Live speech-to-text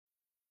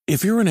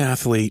If you're an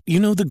athlete, you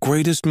know the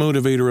greatest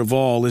motivator of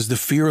all is the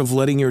fear of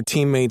letting your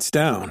teammates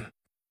down.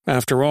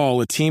 After all,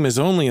 a team is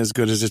only as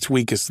good as its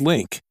weakest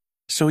link.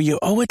 So you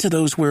owe it to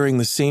those wearing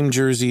the same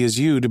jersey as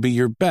you to be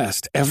your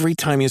best every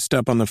time you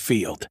step on the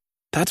field.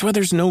 That's why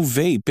there's no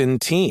vape in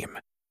team.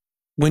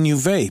 When you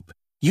vape,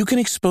 you can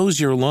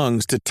expose your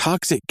lungs to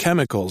toxic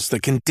chemicals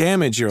that can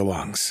damage your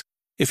lungs.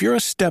 If you're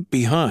a step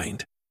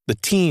behind, the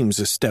team's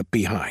a step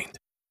behind.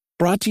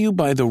 Brought to you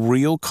by The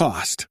Real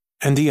Cost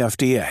and the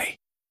FDA.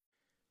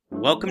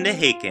 Welcome to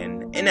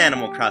Haken, an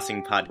Animal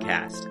Crossing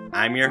podcast.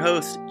 I'm your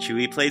host,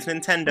 Chewy Plays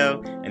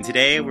Nintendo, and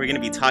today we're going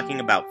to be talking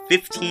about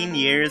 15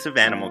 years of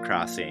Animal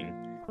Crossing.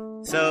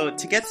 So,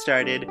 to get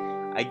started,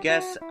 I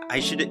guess I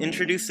should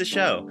introduce the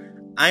show.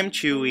 I'm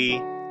Chewy,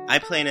 I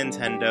play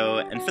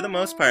Nintendo, and for the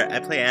most part,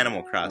 I play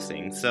Animal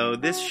Crossing. So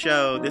this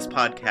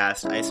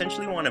podcast, I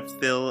essentially want to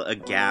fill a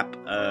gap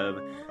of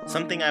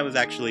something I was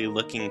actually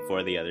looking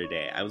for the other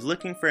day. I was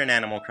looking for an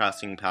Animal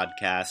Crossing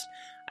podcast.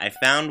 I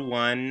found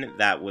one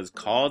that was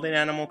called an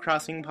Animal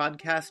Crossing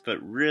podcast, but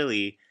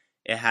really,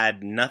 it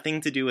had nothing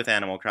to do with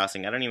Animal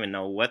Crossing. I don't even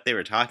know what they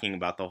were talking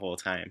about the whole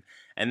time.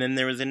 And then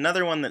there was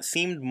another one that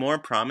seemed more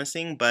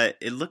promising, but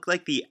it looked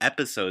like the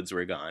episodes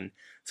were gone.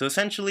 So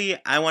essentially,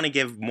 I want to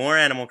give more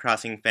Animal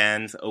Crossing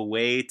fans a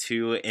way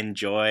to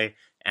enjoy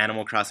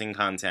Animal Crossing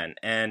content.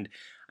 And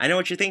I know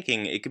what you're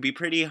thinking. It could be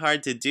pretty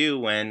hard to do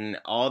when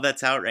all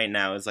that's out right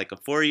now is like a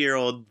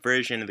 4-year-old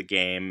version of the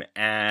game,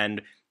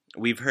 and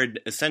we've heard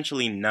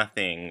essentially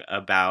nothing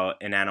about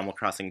an Animal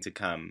Crossing to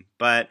come.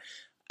 But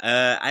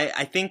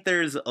I think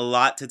there's a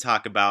lot to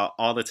talk about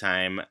all the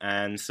time.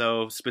 And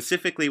so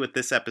specifically with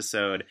this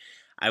episode,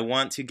 I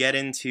want to get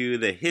into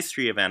the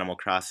history of Animal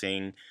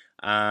Crossing.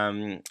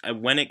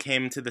 When it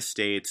came to the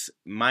States,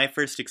 my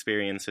first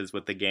experiences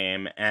with the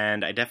game,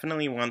 and I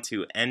definitely want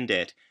to end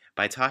it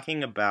by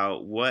talking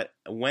about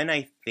when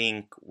I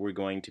think we're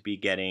going to be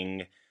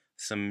getting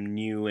some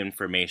new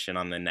information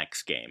on the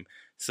next game.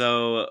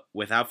 So,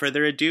 without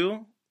further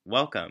ado,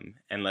 welcome,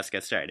 and let's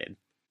get started.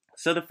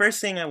 So the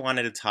first thing I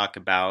wanted to talk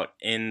about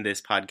in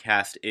this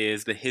podcast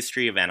is the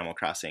history of Animal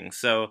Crossing.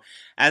 So,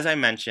 as I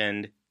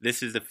mentioned,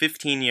 this is the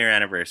 15-year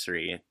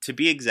anniversary. To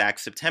be exact,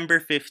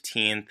 September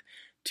 15th,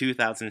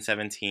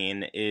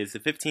 2017 is the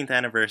 15th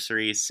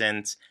anniversary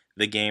since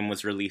the game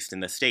was released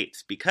in the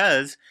States,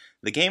 because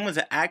the game was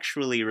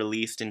actually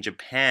released in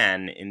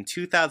Japan in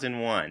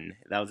 2001.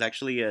 That was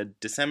actually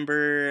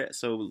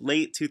so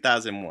late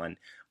 2001.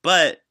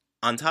 But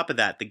on top of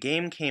that, the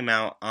game came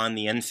out on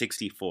the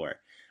N64,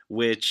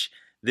 which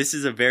this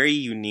is a very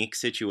unique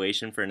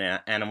situation for an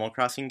Animal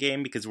Crossing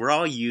game because we're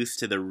all used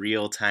to the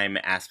real-time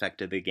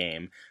aspect of the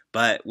game.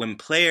 But when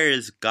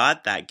players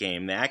got that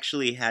game, they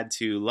actually had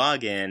to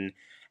log in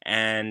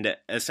and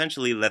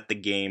essentially let the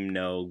game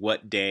know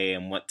what day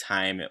and what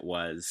time it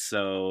was,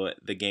 so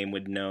the game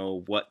would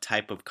know what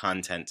type of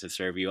content to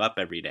serve you up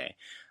every day.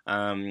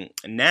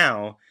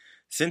 Now,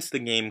 since the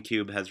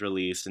GameCube has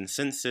released and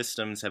since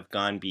systems have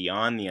gone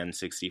beyond the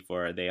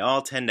N64, they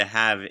all tend to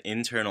have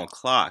internal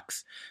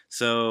clocks.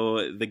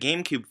 So the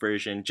GameCube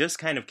version just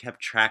kind of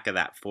kept track of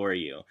that for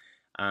you.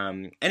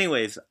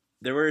 Anyways,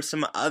 there were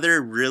some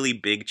other really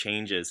big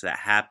changes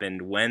that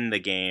happened when the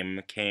game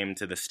came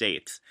to the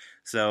States.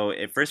 So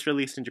it first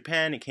released in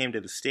Japan, it came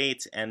to the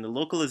States, and the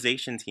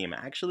localization team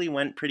actually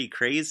went pretty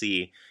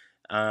crazy,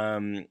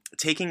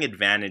 taking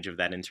advantage of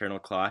that internal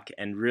clock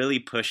and really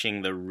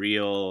pushing the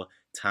real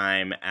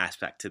time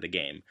aspect to the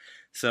game.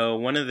 So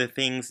one of the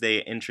things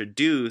they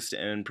introduced,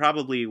 and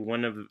probably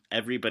one of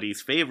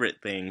everybody's favorite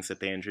things that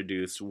they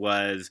introduced,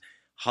 was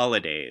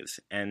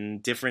holidays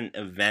and different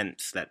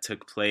events that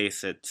took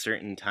place at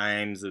certain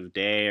times of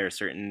day or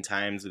certain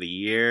times of the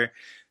year.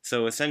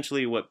 So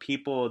essentially what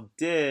people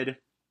did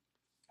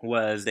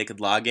was they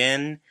could log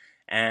in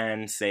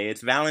and say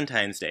it's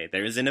Valentine's Day.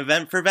 There's an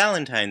event for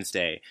Valentine's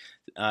Day.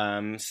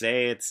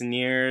 Say it's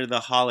near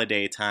the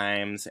holiday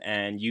times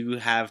and you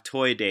have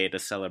Toy Day to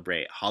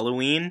celebrate.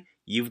 Halloween,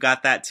 you've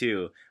got that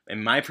too.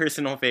 And my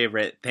personal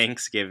favorite,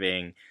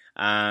 Thanksgiving.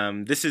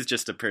 This is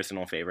just a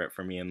personal favorite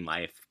for me in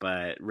life.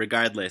 But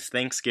regardless,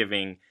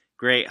 Thanksgiving,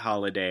 great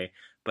holiday.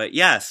 But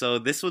yeah, so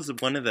this was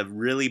one of the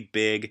really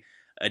big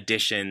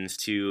additions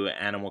to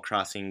Animal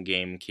Crossing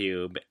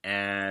GameCube.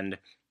 And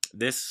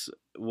this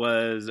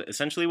was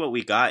essentially what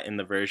we got in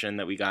the version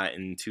that we got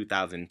in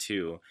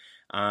 2002.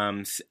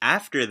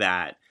 After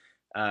that,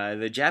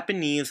 the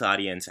Japanese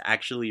audience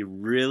actually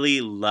really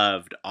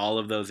loved all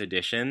of those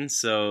additions,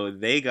 so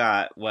they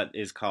got what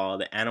is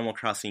called Animal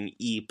Crossing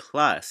E+.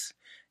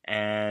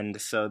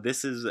 And so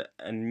this is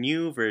a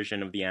new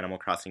version of the Animal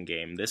Crossing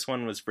game. This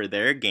one was for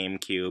their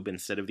GameCube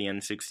instead of the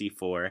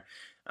N64.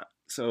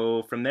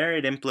 So from there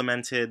it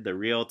implemented the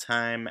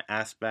real-time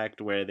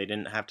aspect where they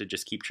didn't have to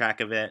just keep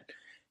track of it,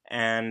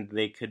 and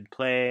they could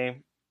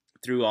play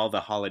through all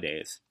the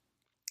holidays.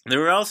 There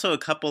were also a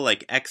couple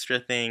extra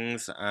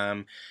things.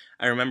 I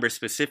remember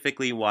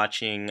specifically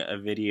watching a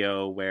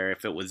video where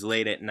if it was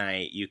late at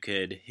night, you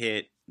could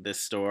hit the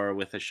store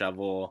with a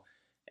shovel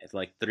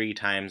like 3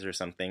 times or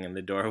something, and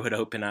the door would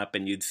open up,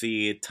 and you'd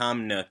see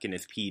Tom Nook in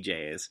his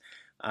PJs.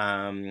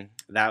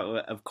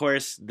 Of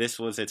course, this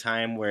was a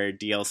time where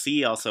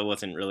DLC also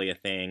wasn't really a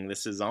thing.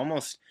 This is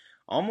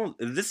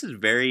this is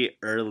very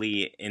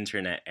early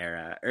internet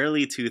era,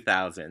 early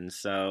 2000s.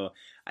 So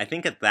I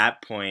think at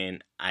that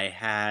point I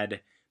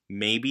had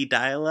maybe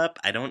dial up.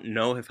 I don't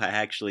know if I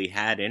actually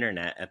had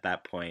internet at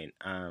that point.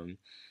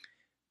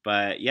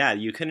 But yeah,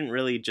 you couldn't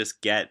really just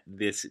get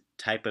this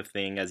type of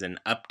thing as an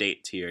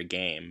update to your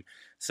game.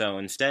 So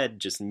instead,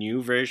 just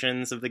new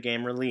versions of the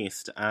game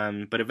released.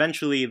 But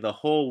eventually, the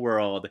whole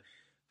world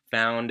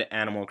found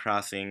Animal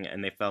Crossing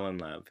and they fell in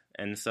love.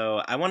 And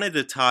so I wanted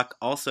to talk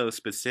also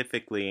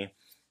specifically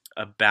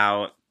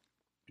about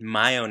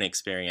my own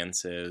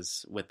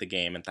experiences with the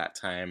game at that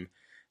time.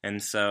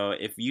 And so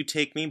if you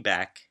take me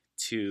back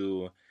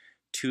to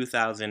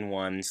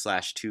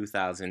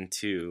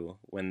 2001/2002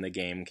 when the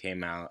game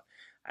came out,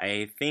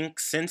 I think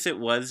since it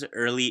was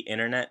early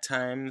internet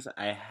times,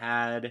 I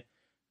had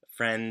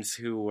friends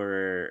who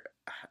were,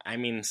 I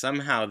mean,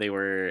 somehow they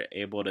were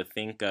able to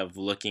think of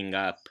looking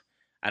up.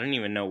 I don't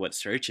even know what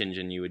search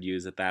engine you would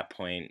use at that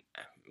point.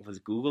 Was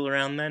Google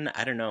around then?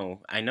 I don't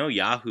know. I know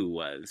Yahoo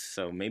was,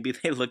 so maybe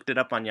they looked it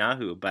up on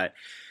Yahoo, but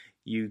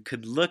you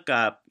could look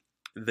up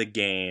the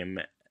game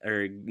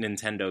or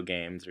Nintendo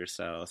games or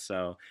so.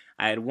 So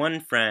I had one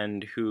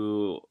friend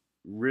who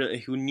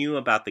knew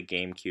about the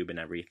GameCube and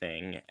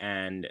everything,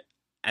 and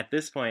at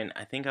this point,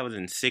 I think I was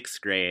in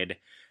 6th grade,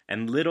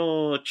 and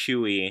little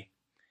Chewy,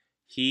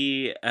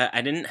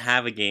 I didn't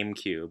have a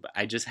GameCube.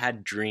 I just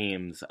had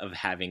dreams of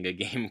having a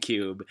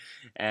GameCube,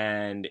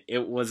 and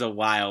it was a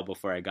while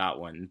before I got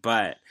one.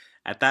 But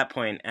at that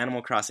point,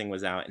 Animal Crossing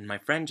was out, and my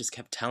friend just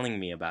kept telling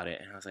me about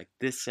it, and I was like,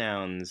 this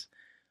sounds...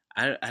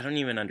 I don't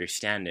even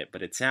understand it,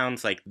 but it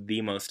sounds like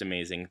the most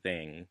amazing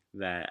thing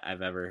that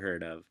I've ever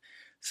heard of.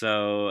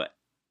 So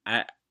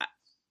I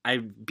I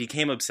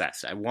became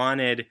obsessed. I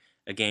wanted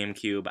a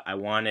GameCube. I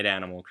wanted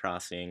Animal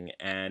Crossing,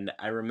 and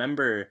I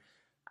remember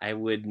I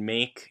would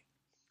make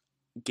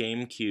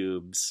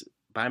GameCubes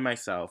by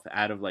myself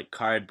out of like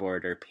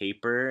cardboard or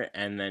paper,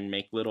 and then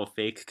make little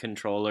fake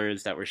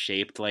controllers that were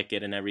shaped like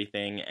it and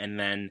everything, and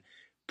then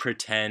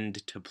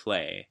pretend to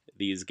play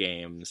these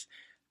games.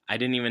 I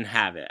didn't even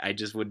have it. I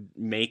just would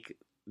make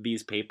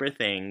these paper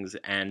things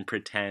and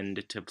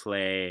pretend to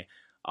play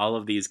all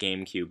of these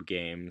GameCube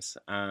games.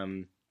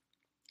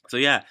 So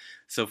yeah,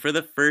 so for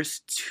the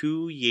first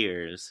 2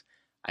 years,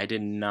 I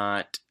did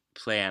not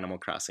play Animal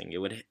Crossing.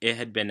 It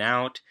had been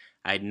out.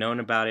 I'd known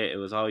about it. It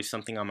was always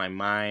something on my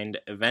mind.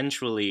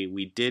 Eventually,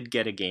 we did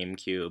get a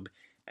GameCube,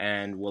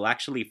 and we'll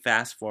actually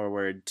fast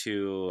forward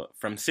to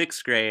from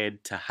 6th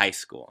grade to high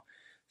school.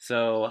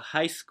 So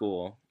high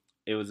school,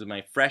 it was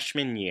my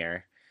freshman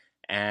year,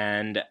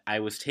 and I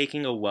was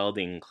taking a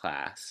welding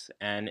class.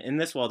 And in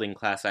this welding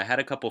class, I had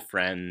a couple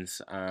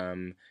friends,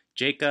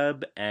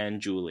 Jacob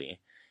and Julie.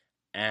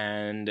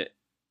 And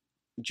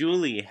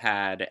Julie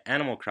had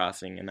Animal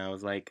Crossing, and I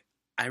was like,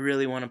 I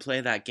really want to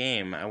play that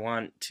game. I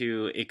want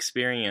to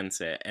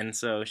experience it. And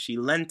so she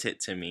lent it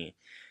to me,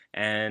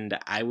 and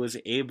I was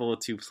able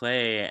to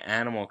play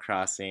Animal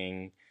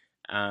Crossing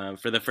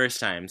for the first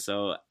time.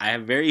 So I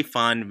have very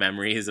fond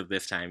memories of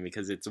this time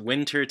because it's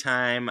winter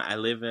time. I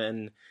live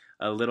in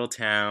a little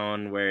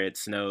town where it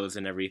snows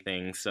and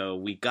everything. So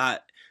we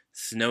got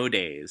snow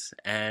days,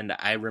 and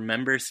I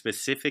remember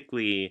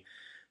specifically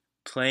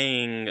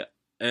playing,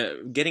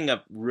 getting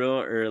up real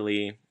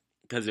early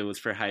because it was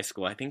for high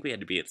school. I think we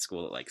had to be at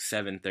school at like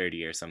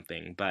 7:30 or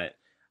something, but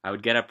I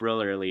would get up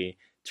real early,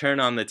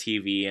 turn on the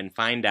TV, and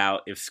find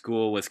out if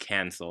school was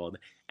canceled.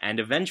 And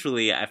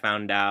eventually I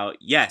found out,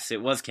 yes,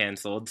 it was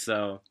canceled,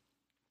 so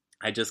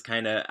I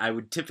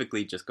would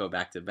typically just go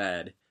back to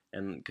bed,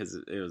 and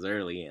because it was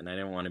early and I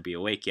didn't want to be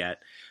awake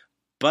yet.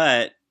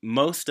 But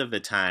most of the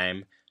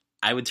time,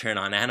 I would turn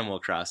on Animal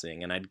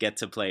Crossing and I'd get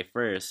to play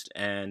first.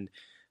 And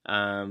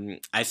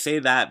I say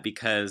that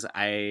because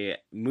I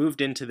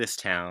moved into this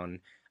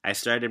town, I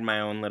started my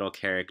own little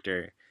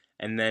character,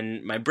 and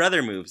then my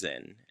brother moves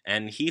in,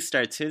 and he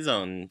starts his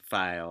own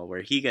file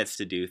where he gets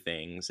to do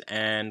things.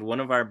 And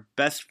one of our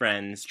best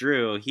friends,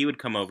 Drew, he would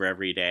come over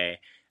every day,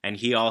 and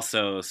he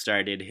also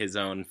started his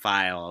own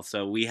file.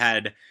 So we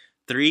had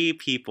 3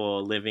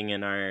 people living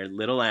in our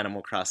little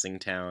Animal Crossing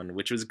town,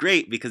 which was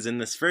great because in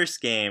this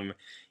first game,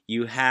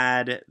 you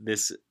had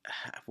this,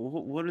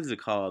 what is it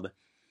called?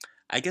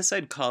 I guess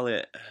I'd call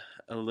it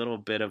a little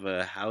bit of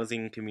a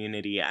housing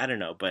community. I don't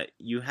know, but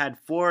you had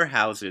 4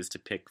 houses to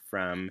pick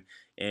from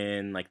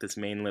in like this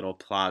main little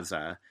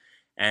plaza,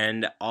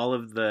 and all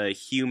of the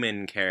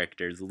human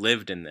characters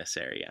lived in this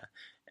area.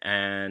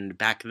 And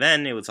back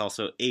then it was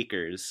also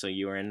acres, so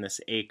you were in this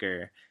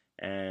acre,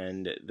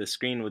 and the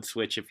screen would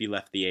switch if you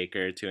left the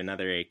acre to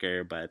another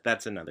acre, but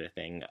that's another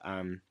thing.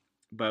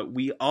 But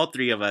we, all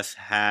 3 of us,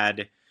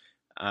 had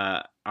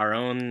our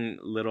own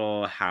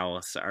little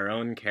house, our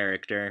own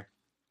character.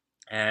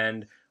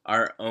 And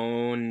our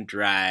own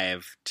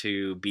drive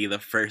to be the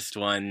first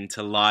one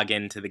to log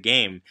into the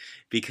game,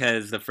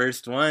 because the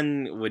first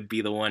one would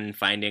be the one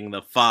finding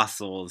the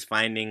fossils,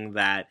 finding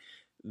that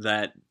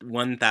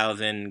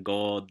 1000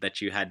 gold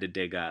that you had to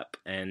dig up,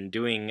 and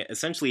doing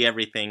essentially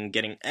everything,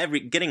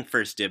 getting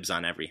first dibs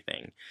on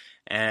everything.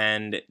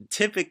 And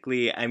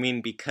typically, I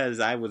mean,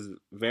 because I was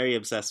very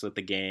obsessed with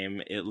the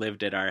game, it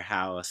lived at our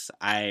house,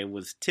 I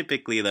was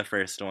typically the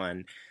first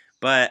one.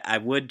 But I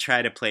would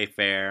try to play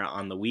fair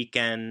on the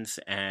weekends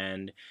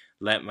and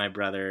let my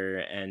brother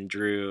and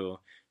Drew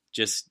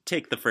just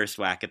take the first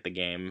whack at the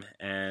game.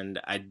 And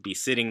I'd be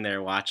sitting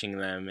there watching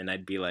them, and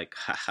I'd be like,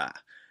 haha,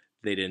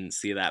 they didn't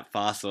see that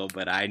fossil,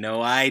 but I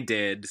know I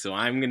did, so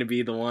I'm going to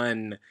be the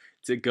one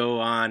to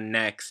go on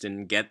next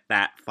and get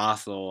that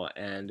fossil.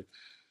 And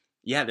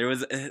yeah,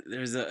 there's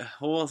a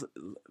whole,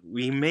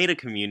 we made a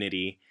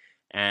community,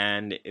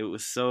 and it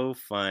was so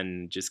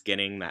fun just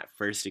getting that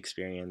first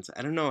experience.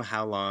 I don't know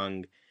how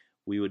long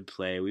we would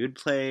play. We would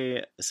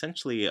play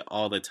essentially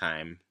all the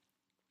time,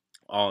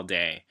 all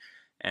day.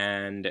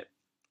 And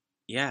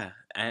yeah,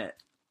 I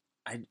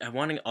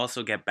want to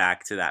also get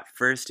back to that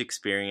first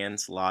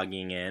experience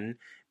logging in,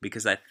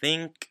 because I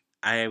think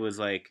I was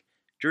like,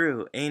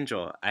 Drew,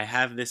 Angel, I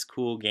have this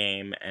cool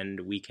game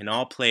and we can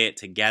all play it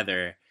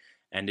together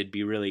and it'd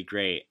be really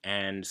great.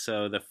 And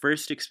so the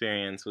first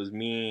experience was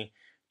me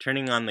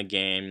turning on the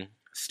game,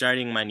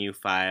 starting my new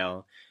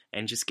file,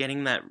 and just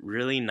getting that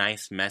really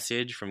nice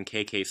message from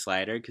KK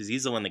Slider, because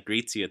he's the one that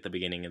greets you at the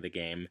beginning of the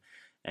game.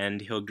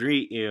 And he'll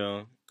greet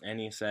you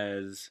and he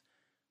says,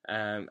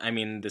 I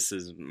mean, this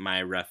is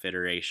my rough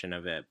iteration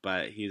of it,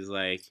 but he's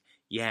like,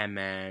 yeah,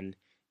 man,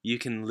 you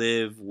can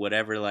live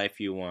whatever life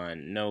you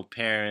want. No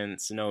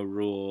parents, no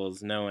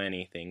rules, no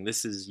anything.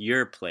 This is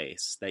your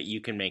place that you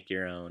can make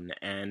your own.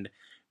 And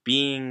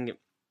being,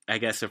 I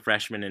guess, a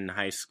freshman in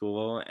high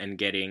school and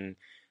getting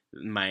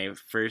my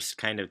first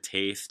kind of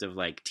taste of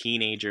like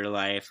teenager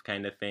life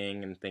kind of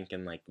thing, and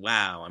thinking like,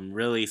 wow, I'm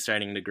really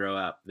starting to grow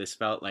up. This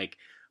felt like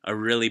a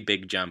really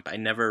big jump. I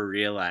never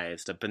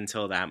realized up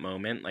until that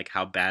moment like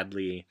how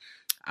badly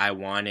I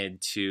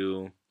wanted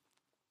to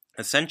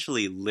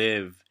essentially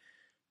live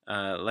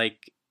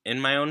like in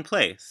my own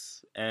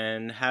place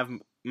and have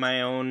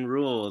my own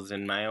rules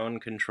and my own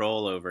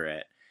control over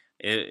it.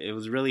 It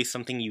was really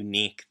something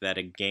unique that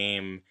a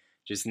game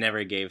just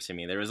never gave to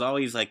me. There was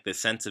always like the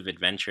sense of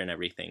adventure and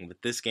everything,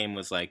 but this game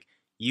was like,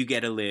 you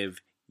get to live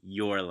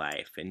your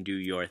life and do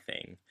your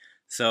thing.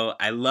 So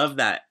I love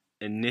that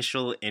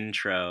initial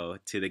intro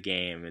to the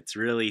game. It's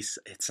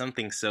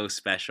something so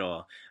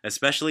special,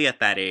 especially at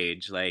that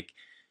age. Like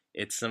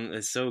it's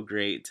so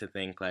great to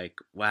think like,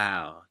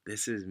 wow,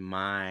 this is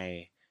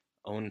my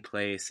own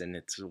place and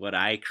it's what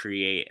I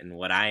create and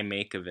what I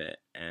make of it.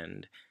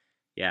 And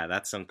yeah,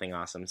 that's something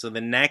awesome. So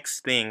the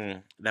next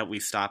thing that we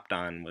stopped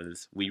on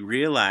was we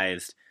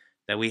realized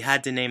that we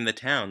had to name the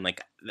town.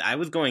 Like I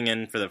was going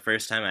in for the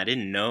first time, I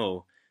didn't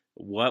know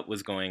what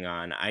was going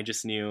on. I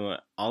just knew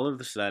all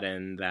of a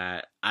sudden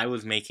that I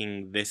was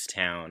making this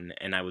town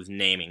and I was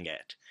naming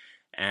it.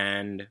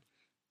 And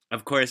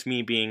of course,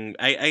 me being,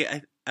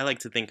 I like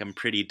to think I'm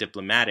pretty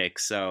diplomatic,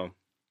 so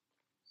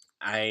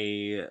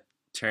I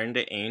turned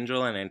to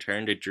Angel and I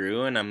turned to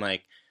Drew and I'm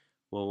like,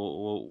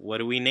 well, what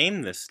do we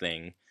name this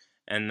thing?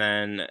 And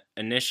then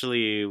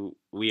initially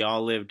we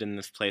all lived in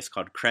this place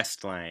called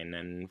Crestline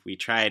and we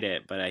tried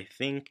it, but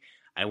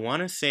I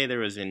want to say there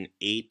was an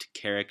 8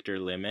 character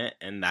limit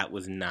and that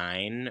was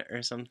 9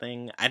 or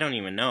something. I don't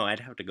even know. I'd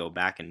have to go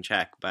back and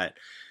check, but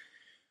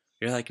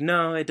you're like,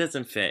 no, it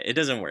doesn't fit. It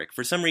doesn't work.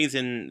 For some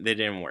reason, they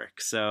didn't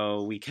work.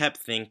 So we kept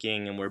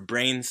thinking and we're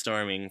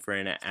brainstorming for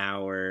an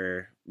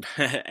hour.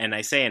 And I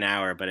say an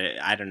hour, but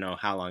I don't know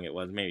how long it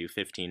was, maybe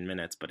 15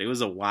 minutes. But it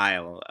was a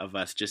while of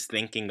us just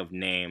thinking of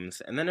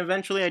names. And then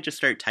eventually I just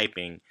start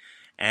typing.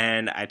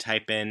 And I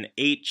type in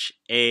Haken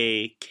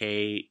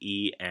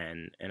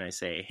and I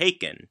say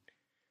Haken.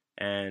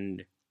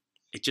 And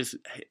it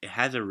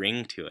has a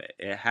ring to it.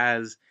 It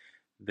has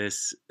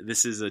this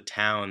is a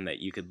town that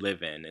you could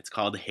live in. It's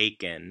called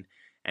Haken,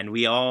 and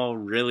we all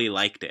really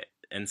liked it,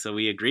 and so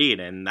we agreed,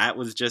 and that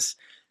was just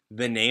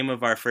the name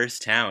of our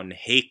first town,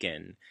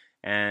 Haken,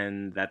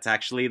 and that's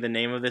actually the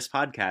name of this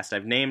podcast.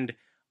 I've named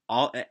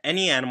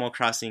any Animal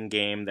Crossing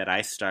game that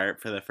I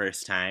start for the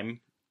first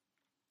time,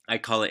 I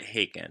call it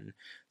Haken.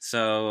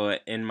 So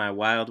in my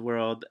Wild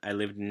World, I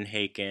lived in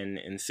Haken.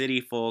 In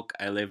City Folk,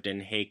 I lived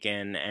in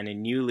Haken. And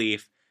in New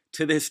Leaf,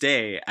 to this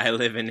day, I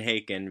live in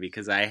Haken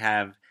because I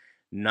have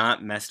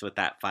not messed with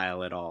that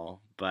file at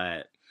all.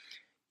 But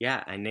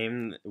yeah,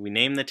 we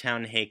named the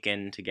town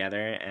Haken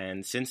together,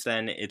 and since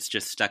then it's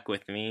just stuck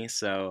with me.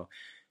 So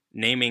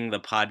naming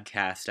the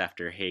podcast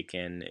after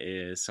Haken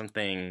is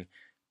something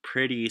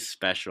pretty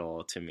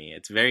special to me.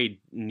 It's very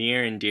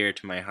near and dear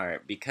to my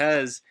heart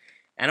because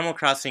Animal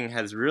Crossing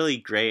has really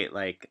great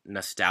like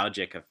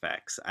nostalgic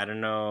effects. I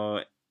don't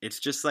know, it's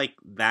just like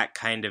that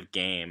kind of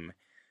game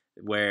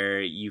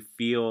where you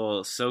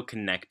feel so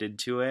connected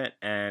to it.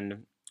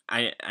 And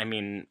I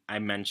mean, I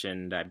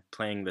mentioned I'm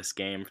playing this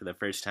game for the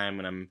first time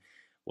when I'm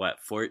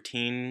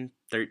 13,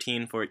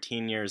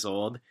 14 years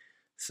old.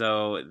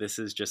 So this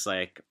is just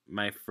like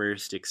my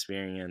first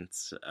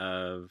experience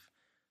of,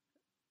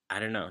 I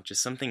don't know,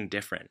 just something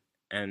different.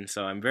 And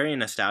so I'm very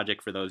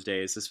nostalgic for those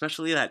days,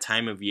 especially that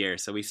time of year.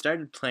 So we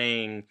started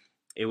playing,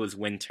 it was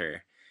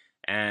winter.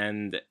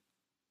 And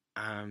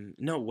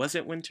no, was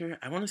it winter?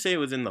 I want to say it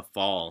was in the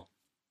fall.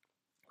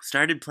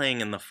 Started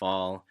playing in the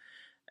fall,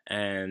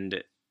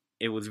 and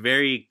it was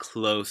very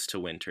close to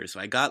winter. So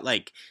I got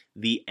like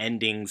the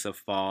endings of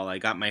fall. I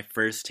got my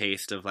first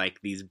taste of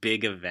like these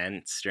big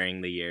events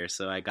during the year.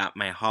 So I got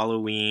my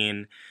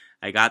Halloween,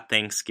 I got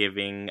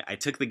Thanksgiving. I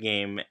took the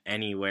game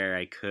anywhere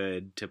I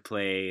could to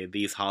play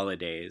these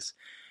holidays.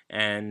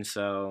 And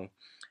so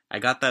I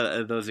got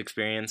those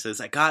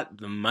experiences. I got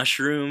the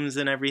mushrooms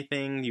and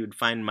everything. You would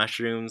find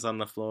mushrooms on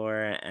the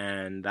floor,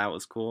 and that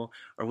was cool.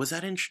 Or was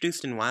that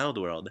introduced in Wild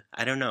World?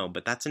 I don't know,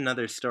 but that's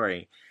another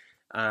story.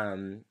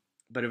 Um,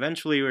 but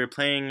eventually we were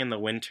playing in the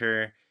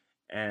winter,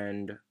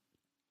 and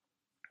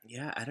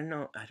yeah, I don't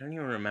know. I don't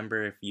even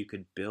remember if you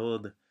could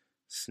build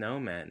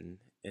snowmen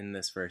in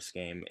this first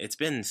game. It's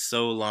been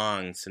so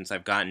long since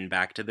I've gotten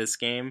back to this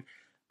game,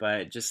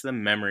 but just the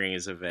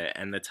memories of it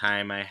and the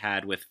time I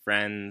had with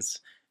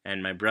friends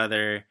and my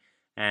brother,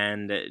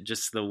 and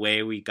just the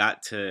way we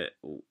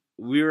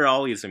were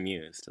always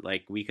amused.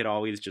 Like, we could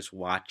always just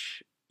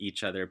watch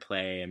each other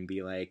play and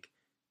be like,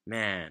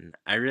 man,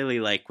 I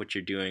really like what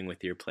you're doing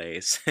with your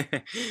place.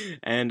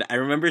 And I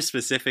remember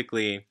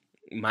specifically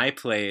my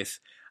place.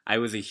 I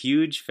was a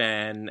huge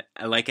fan,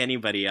 like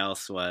anybody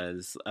else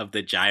was, of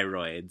the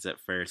gyroids at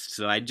first.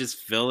 So I'd just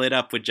fill it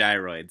up with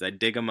gyroids. I'd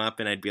dig them up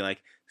and I'd be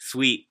like,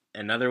 sweet,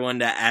 another one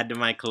to add to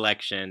my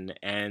collection.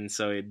 And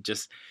so it'd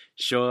just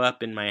show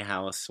up in my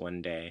house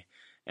one day.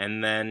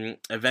 And then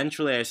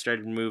eventually I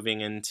started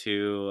moving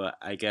into,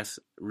 I guess,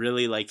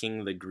 really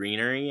liking the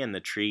greenery and the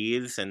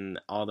trees and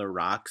all the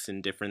rocks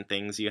and different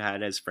things you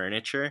had as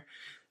furniture.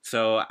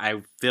 So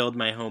I filled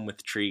my home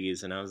with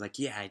trees, and I was like,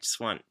 yeah, I just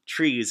want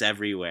trees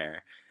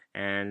everywhere.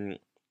 And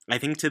I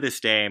think to this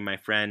day, my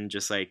friend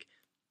just like,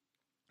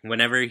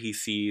 whenever he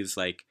sees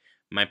like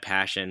my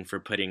passion for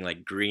putting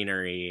like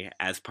greenery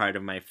as part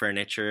of my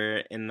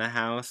furniture in the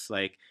house,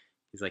 like,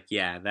 he's like,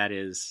 yeah, that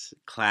is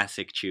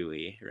classic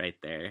Chewy right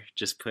there.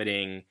 Just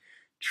putting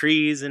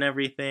trees and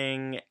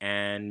everything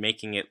and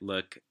making it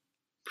look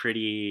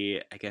pretty,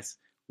 I guess,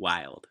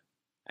 wild.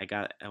 I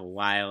got a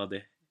wild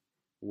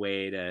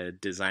way to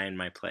design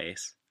my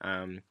place.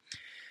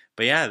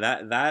 But yeah,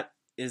 that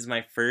is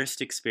my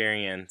first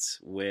experience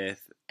with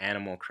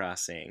Animal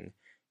Crossing.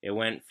 It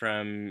went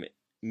from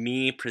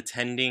me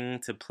pretending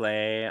to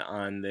play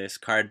on this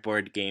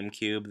cardboard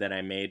GameCube that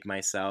I made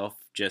myself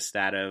just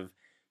out of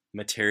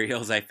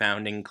materials I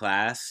found in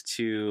class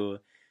to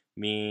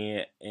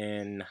me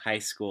in high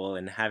school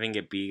and having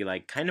it be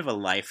like kind of a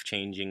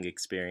life-changing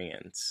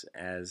experience,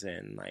 as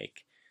in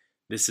like,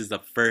 this is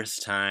the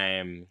first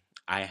time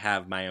I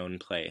have my own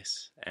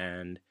place,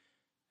 and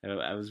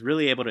I was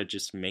really able to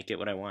just make it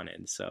what I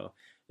wanted. So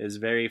it was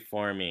very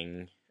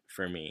forming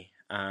for me.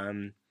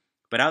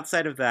 But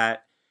outside of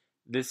that,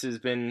 this has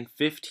been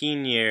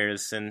 15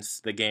 years since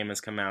the game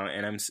has come out,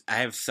 and I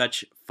have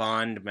such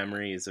fond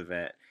memories of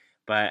it.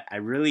 But I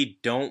really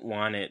don't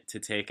want it to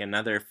take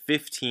another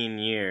 15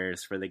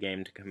 years for the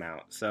game to come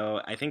out.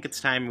 So I think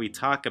it's time we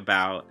talk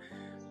about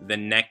the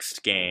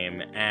next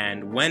game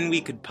and when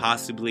we could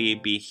possibly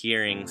be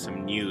hearing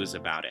some news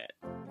about it.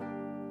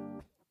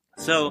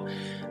 So,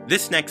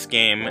 this next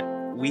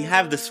game, we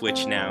have the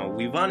Switch now.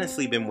 We've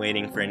honestly been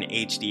waiting for an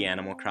HD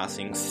Animal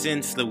Crossing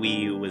since the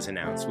Wii U was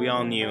announced. We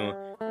all knew,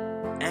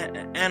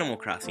 Animal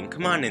Crossing,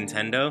 come on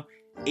Nintendo.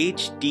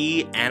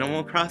 HD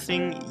Animal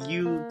Crossing,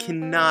 you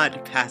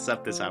cannot pass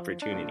up this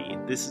opportunity.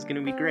 This is going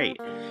to be great.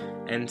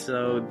 And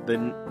so the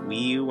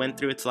Wii U went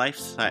through its life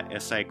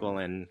cycle,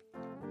 and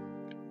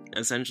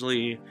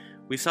essentially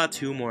we saw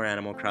 2 more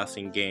Animal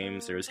Crossing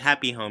games. There was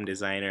Happy Home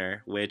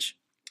Designer, which,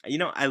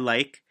 I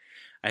like.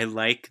 I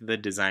like the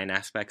design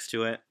aspects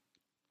to it,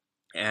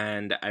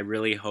 and I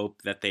really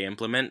hope that they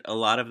implement a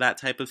lot of that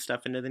type of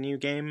stuff into the new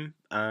game.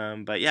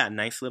 But yeah,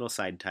 nice little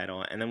side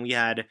title. And then we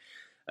had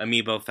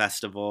Amiibo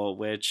Festival,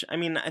 which,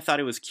 I thought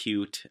it was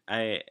cute.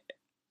 I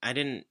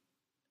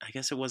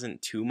guess it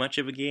wasn't too much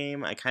of a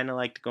game. I kind of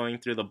liked going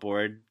through the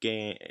board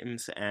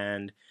games,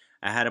 and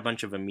I had a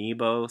bunch of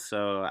Amiibo,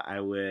 so I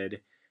would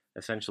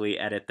essentially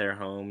edit their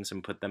homes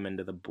and put them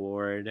into the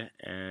board,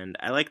 and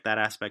I liked that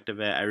aspect of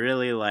it. I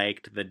really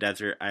liked the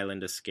Desert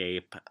Island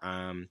Escape,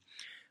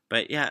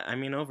 but yeah,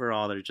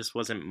 overall there just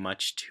wasn't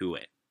much to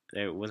it.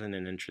 It wasn't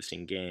an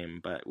interesting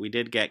game, but we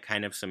did get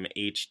kind of some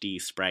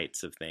HD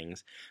sprites of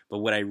things. But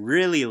what I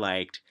really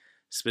liked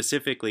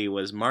specifically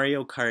was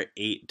Mario Kart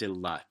 8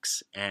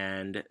 Deluxe,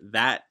 and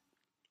that,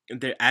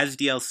 as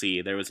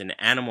DLC, there was an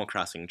Animal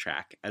Crossing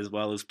track, as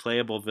well as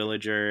playable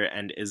Villager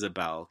and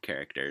Isabelle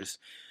characters.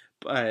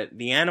 But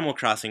the Animal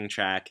Crossing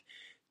track,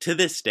 to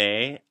this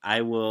day,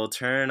 I will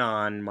turn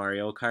on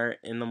Mario Kart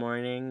in the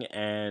morning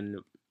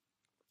and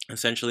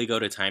essentially go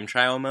to time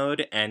trial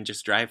mode and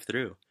just drive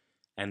through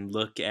and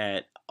look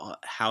at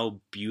how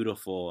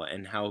beautiful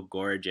and how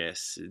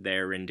gorgeous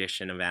their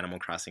rendition of Animal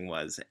Crossing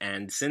was.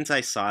 And since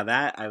I saw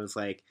that, I was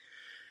like,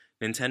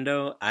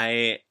 Nintendo,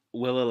 I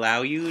will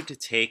allow you to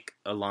take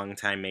a long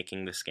time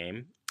making this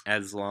game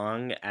as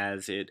long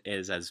as it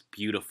is as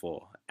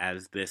beautiful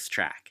as this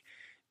track.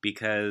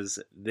 Because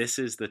this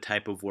is the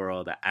type of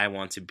world I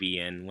want to be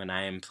in when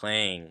I am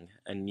playing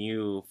a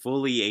new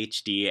fully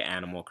HD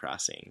Animal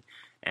Crossing.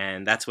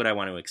 And that's what I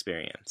want to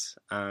experience.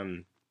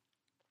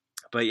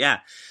 But yeah,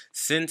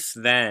 since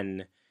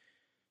then,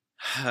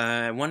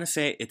 I want to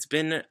say it's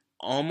been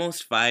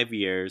almost 5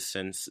 years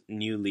since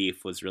New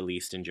Leaf was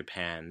released in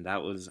Japan.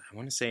 That was, I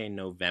want to say, in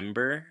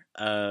November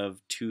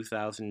of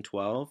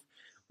 2012.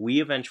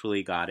 We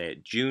eventually got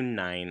it June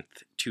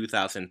 9th,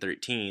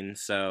 2013.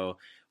 So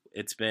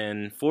it's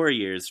been 4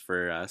 years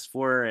for us,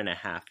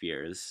 4.5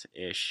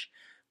 years-ish.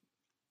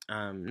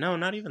 No,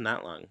 not even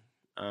that long.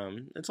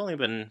 It's only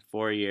been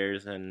 4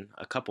 years and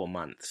a couple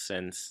months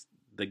since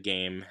the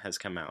game has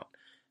come out.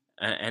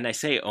 And I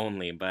say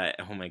only, but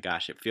oh my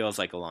gosh, it feels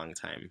like a long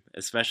time,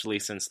 especially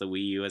since the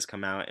Wii U has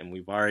come out and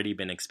we've already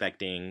been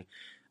expecting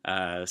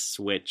a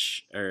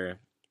Switch or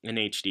an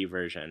HD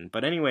version.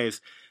 But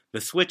anyways,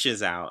 the Switch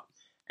is out,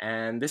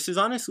 and this is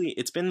honestly,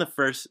 it's been the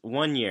first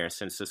 1 year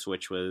since the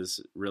Switch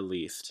was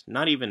released.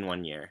 Not even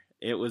 1 year.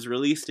 It was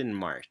released in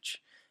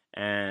March.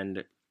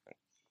 And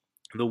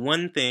the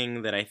one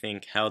thing that I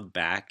think held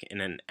back in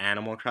an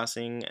Animal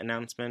Crossing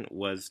announcement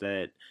was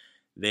that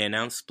they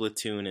announced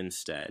Splatoon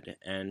instead.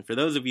 And for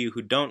those of you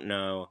who don't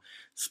know,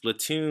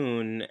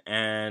 Splatoon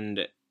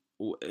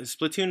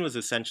was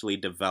essentially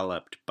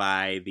developed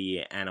by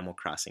the Animal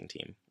Crossing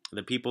team.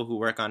 The people who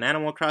work on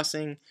Animal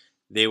Crossing,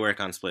 they work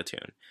on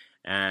Splatoon.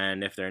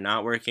 And if they're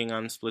not working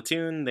on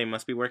Splatoon, they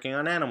must be working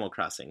on Animal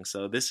Crossing.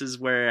 So this is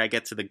where I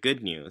get to the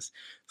good news.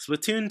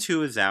 Splatoon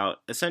 2 is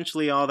out.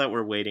 Essentially all that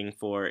we're waiting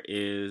for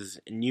is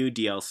new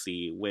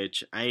DLC,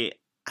 which I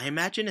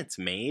imagine it's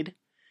made.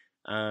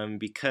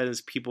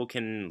 Because people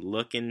can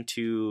look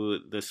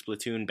into the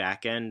Splatoon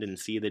backend and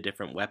see the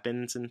different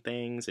weapons and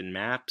things and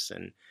maps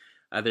and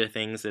other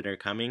things that are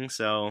coming.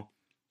 So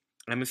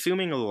I'm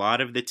assuming a lot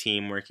of the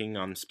team working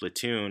on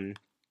Splatoon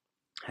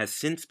has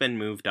since been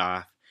moved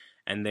off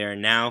and they're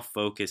now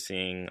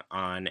focusing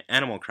on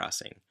Animal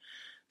Crossing.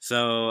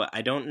 So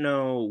I don't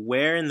know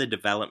where in the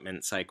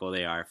development cycle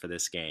they are for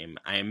this game.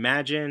 I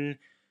imagine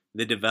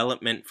the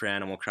development for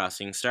Animal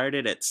Crossing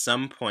started at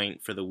some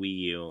point for the Wii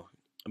U.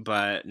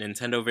 But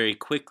Nintendo very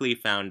quickly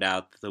found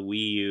out that the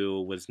Wii U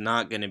was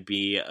not going to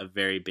be a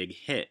very big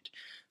hit.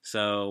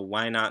 So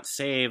why not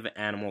save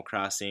Animal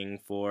Crossing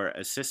for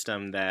a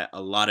system that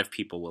a lot of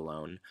people will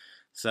own?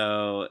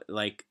 So,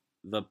 like,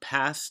 the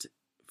past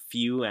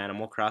few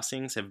Animal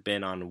Crossings have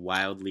been on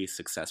wildly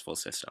successful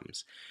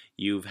systems.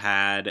 You've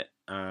had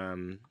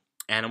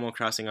Animal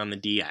Crossing on the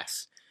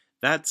DS.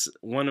 That's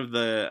one of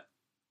the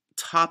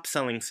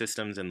top-selling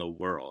systems in the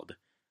world.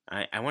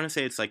 I want to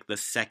say it's like the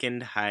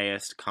second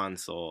highest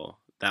console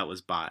that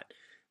was bought.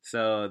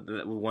 So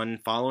the one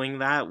following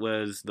that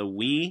was the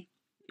Wii.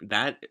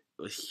 That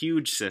was a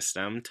huge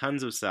system,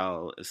 tons of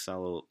cell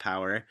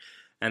power.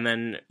 And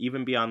then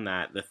even beyond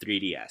that, the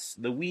 3DS.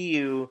 The Wii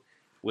U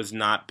was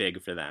not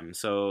big for them.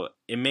 So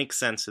it makes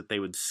sense that they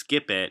would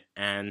skip it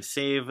and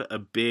save a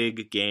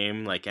big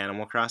game like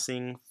Animal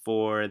Crossing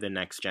for the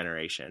next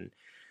generation.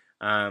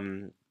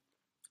 And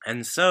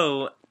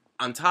so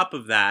on top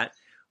of that,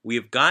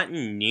 we've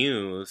gotten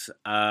news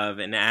of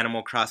an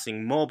Animal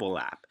Crossing mobile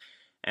app.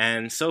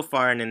 And so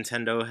far,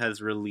 Nintendo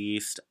has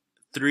released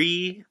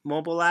 3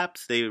 mobile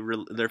apps.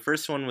 Their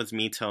first one was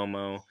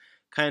Miitomo,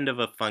 kind of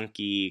a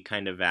funky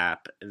kind of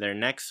app. Their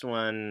next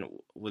one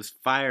was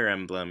Fire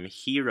Emblem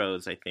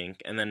Heroes, I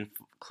think. And then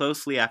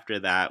closely after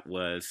that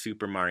was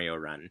Super Mario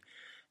Run.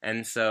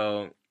 And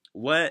so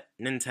what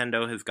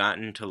Nintendo has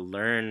gotten to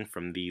learn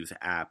from these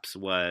apps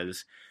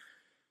was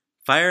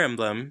Fire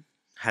Emblem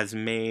has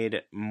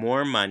made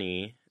more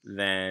money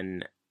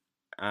than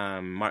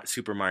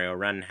Super Mario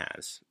Run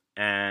has.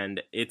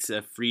 And it's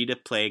a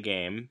free-to-play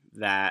game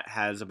that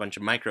has a bunch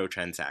of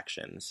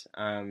microtransactions.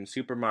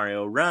 Super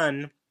Mario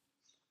Run,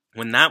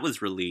 when that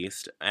was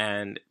released,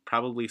 and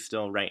probably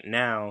still right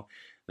now,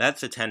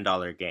 that's a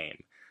 $10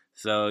 game.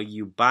 So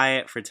you buy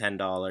it for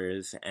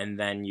 $10, and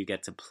then you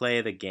get to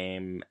play the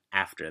game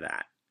after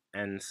that.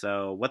 And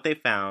so what they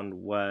found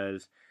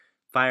was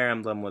Fire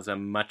Emblem was a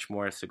much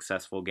more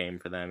successful game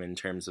for them in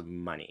terms of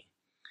money.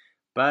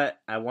 But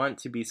I want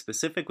to be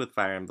specific with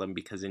Fire Emblem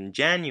because in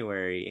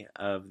January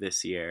of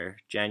this year,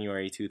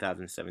 January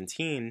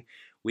 2017,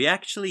 we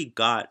actually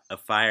got a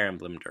Fire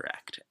Emblem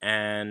Direct.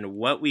 And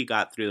what we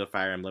got through the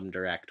Fire Emblem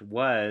Direct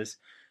was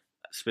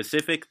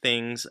specific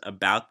things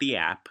about the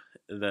app,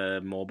 the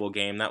mobile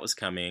game that was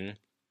coming,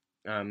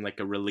 like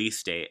a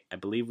release date. I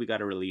believe we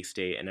got a release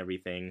date and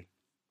everything.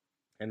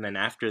 And then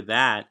after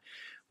that,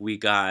 we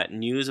got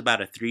news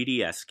about a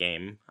 3DS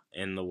game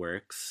in the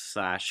works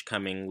 /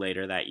 coming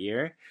later that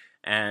year.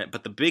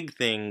 But the big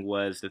thing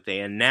was that they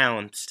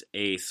announced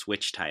a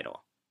Switch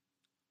title.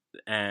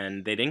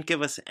 And they didn't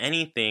give us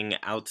anything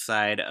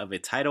outside of a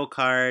title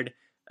card,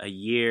 a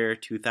year,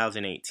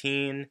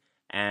 2018,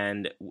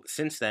 and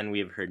since then we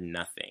have heard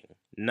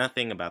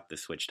nothing about the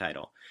Switch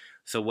title.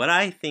 So what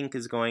I think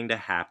is going to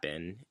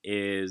happen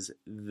is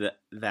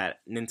that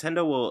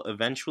Nintendo will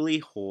eventually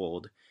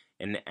hold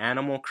an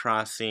Animal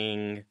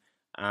Crossing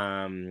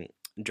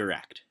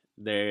Direct.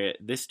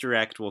 This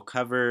Direct will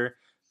cover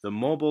the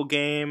mobile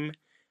game,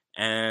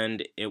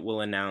 and it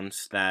will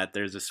announce that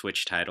there's a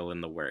Switch title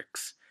in the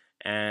works.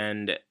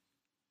 And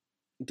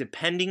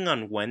depending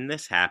on when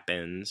this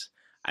happens,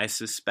 I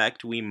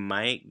suspect we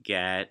might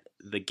get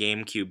the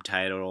GameCube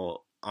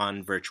title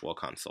on Virtual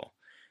Console.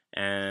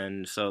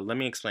 And so let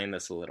me explain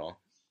this a little.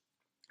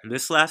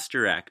 This last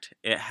Direct,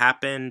 it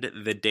happened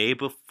the day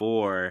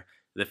before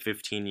the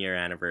 15-year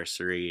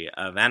anniversary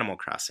of Animal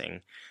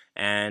Crossing.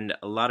 And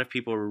a lot of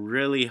people were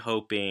really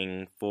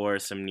hoping for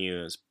some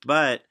news.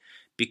 But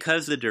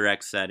because the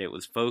Direct said it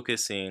was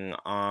focusing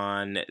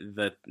on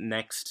the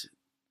next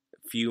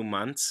few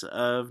months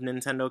of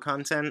Nintendo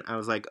content, I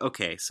was like,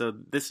 okay, so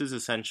this is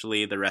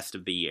essentially the rest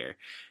of the year.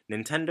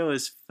 Nintendo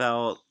has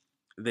felt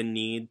the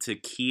need to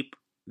keep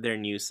their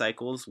news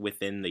cycles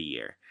within the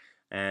year.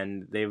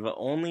 And they've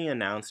only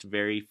announced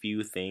very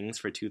few things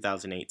for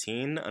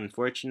 2018.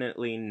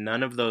 Unfortunately,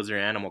 none of those are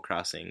Animal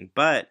Crossing.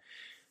 But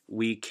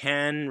we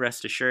can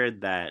rest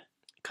assured that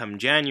come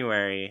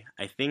January,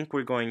 I think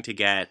we're going to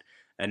get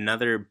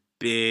another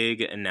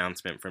big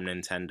announcement from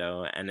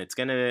Nintendo. And it's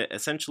going to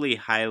essentially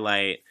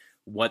highlight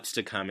what's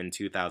to come in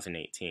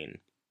 2018.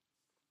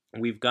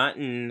 We've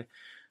gotten,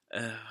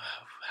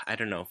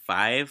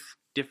 5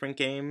 different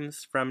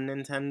games from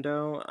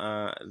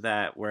Nintendo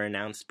that were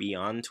announced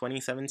beyond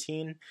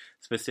 2017.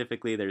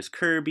 Specifically, there's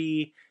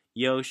Kirby,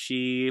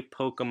 Yoshi,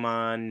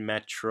 Pokemon,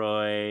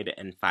 Metroid,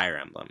 and Fire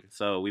Emblem.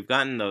 So we've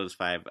gotten those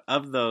 5.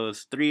 Of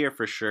those, 3 are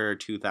for sure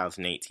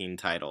 2018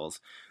 titles.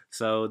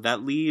 So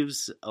that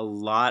leaves a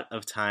lot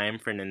of time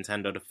for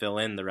Nintendo to fill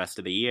in the rest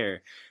of the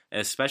year.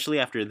 Especially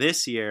after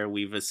this year,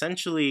 we've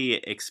essentially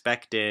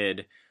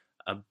expected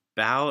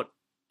about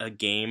a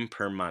game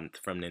per month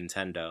from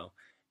Nintendo.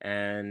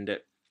 And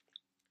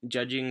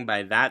judging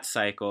by that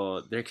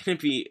cycle,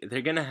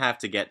 they're gonna have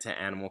to get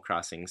to Animal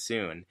Crossing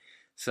soon.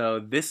 So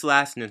this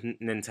last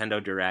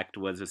Nintendo Direct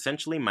was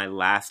essentially my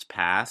last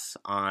pass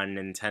on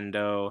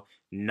Nintendo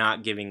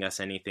not giving us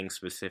anything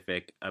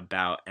specific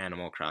about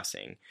Animal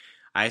Crossing.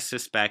 I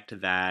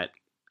suspect that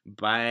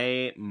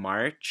by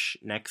March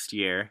next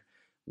year,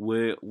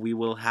 we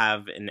will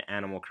have an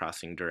Animal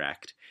Crossing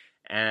Direct.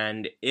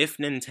 And if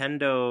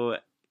Nintendo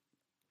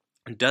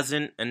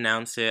doesn't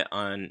announce it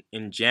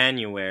in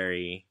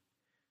January,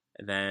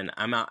 then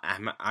I'm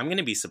going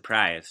to be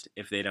surprised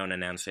if they don't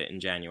announce it in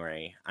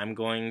January. I'm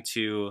going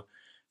to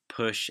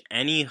push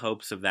any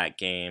hopes of that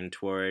game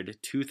toward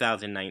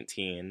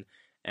 2019,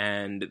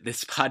 and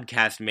this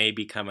podcast may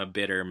become a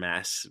bitter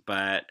mess,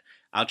 but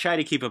I'll try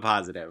to keep it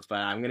positive. But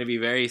I'm going to be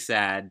very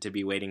sad to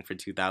be waiting for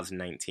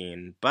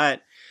 2019.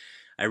 But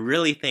I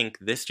really think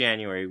this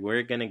January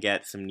we're going to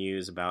get some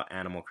news about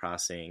Animal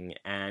Crossing.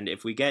 And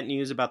if we get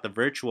news about the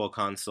Virtual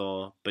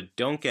Console, but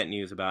don't get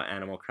news about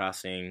Animal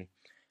Crossing,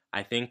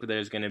 I think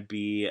there's going to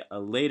be a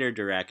later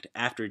Direct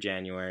after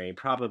January,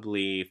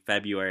 probably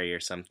February or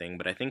something.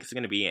 But I think it's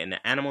going to be an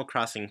Animal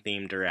Crossing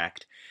themed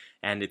Direct.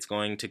 And it's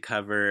going to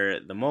cover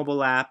the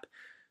mobile app,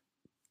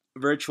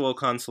 Virtual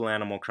Console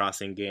Animal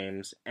Crossing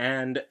games,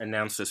 and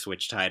announce the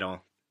Switch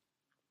title.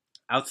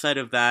 Outside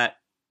of that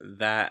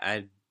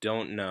I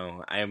don't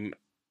know. I'm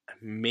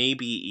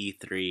maybe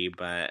E3,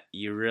 but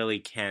you really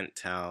can't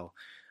tell.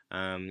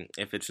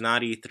 If it's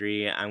not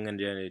E3, I'm going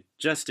to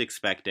just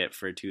expect it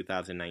for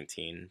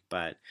 2019.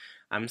 But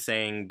I'm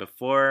saying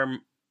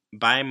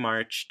by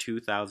March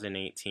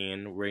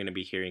 2018, we're going to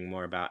be hearing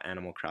more about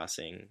Animal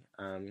Crossing.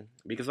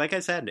 Because like I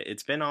said,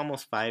 it's been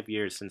almost 5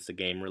 years since the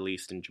game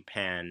released in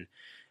Japan.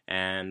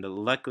 And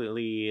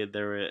luckily,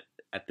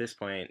 at this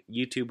point,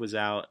 YouTube was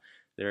out.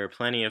 There are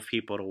plenty of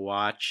people to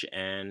watch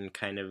and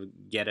kind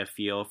of get a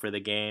feel for the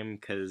game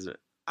because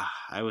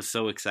I was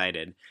so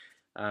excited.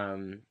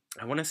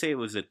 I want to say it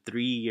was a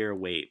 3-year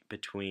wait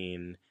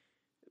between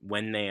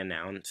when they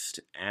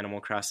announced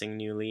Animal Crossing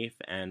New Leaf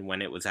and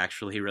when it was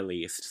actually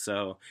released.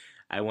 So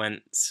I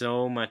went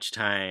so much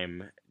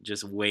time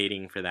just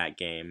waiting for that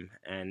game.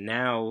 And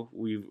now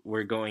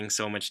we're going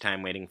so much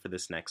time waiting for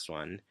this next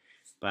one.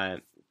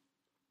 But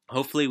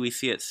hopefully we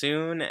see it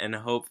soon, and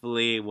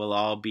hopefully we'll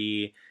all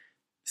be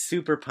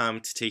super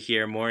pumped to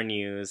hear more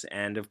news,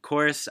 and of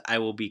course, I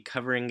will be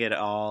covering it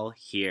all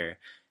here.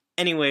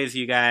 Anyways,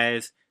 you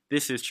guys,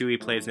 this is Chewy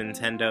Plays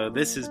Nintendo.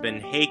 This has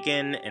been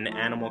Haken, an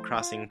Animal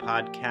Crossing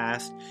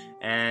podcast,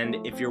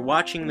 and if you're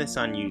watching this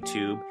on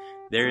YouTube,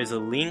 there is a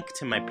link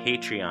to my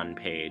Patreon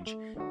page.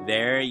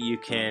 There you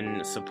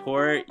can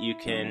support, you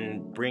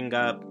can bring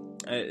up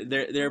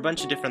there are a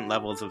bunch of different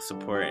levels of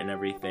support and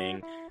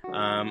everything.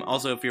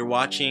 Also, if you're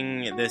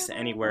watching this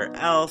anywhere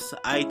else,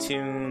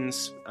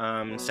 iTunes,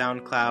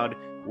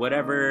 SoundCloud,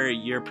 whatever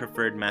your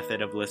preferred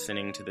method of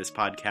listening to this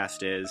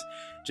podcast is,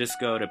 just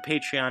go to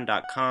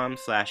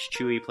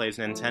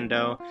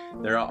patreon.com/ChewiePlaysNintendo.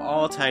 There are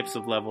all types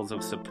of levels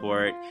of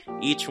support.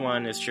 Each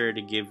one is sure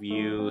to give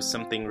you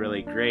something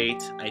really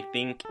great. I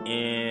think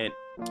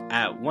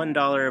at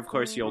 $1, of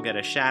course, you'll get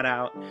a shout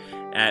out.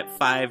 At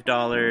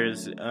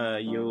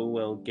 $5, you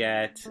will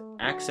get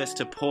access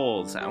to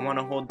polls. I want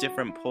to hold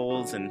different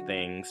polls and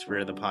things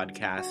for the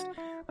podcast.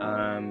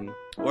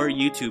 Or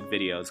YouTube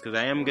videos, because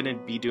I am going to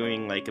be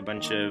doing like a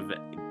bunch of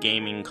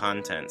gaming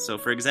content. So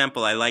for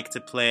example, I like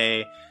to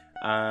play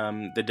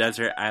the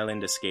Desert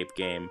Island Escape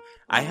game.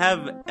 I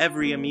have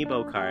every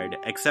amiibo card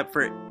except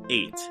for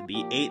 8.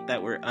 The 8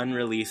 that were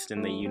unreleased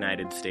in the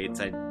United States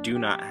I do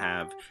not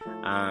have.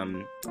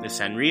 The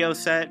Sanrio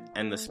set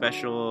and the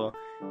special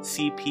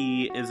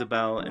CP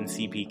Isabelle and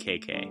CP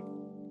KK.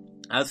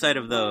 Outside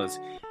of those,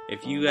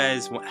 if you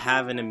guys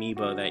have an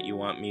amiibo that you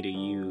want me to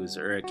use,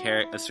 or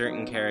a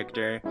certain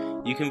character,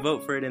 you can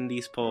vote for it in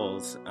these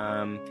polls.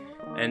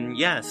 And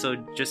yeah, so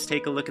just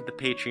take a look at the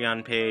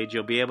Patreon page.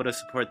 You'll be able to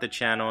support the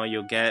channel.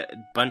 You'll get a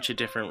bunch of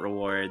different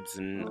rewards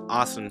and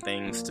awesome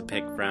things to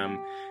pick from.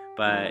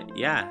 But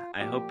yeah,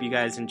 I hope you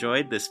guys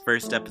enjoyed this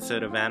first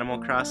episode of Animal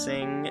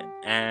Crossing,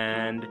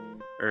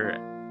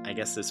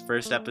 this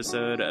first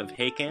episode of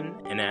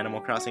Haken, an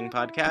Animal Crossing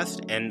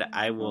podcast, and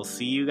I will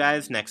see you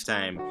guys next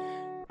time.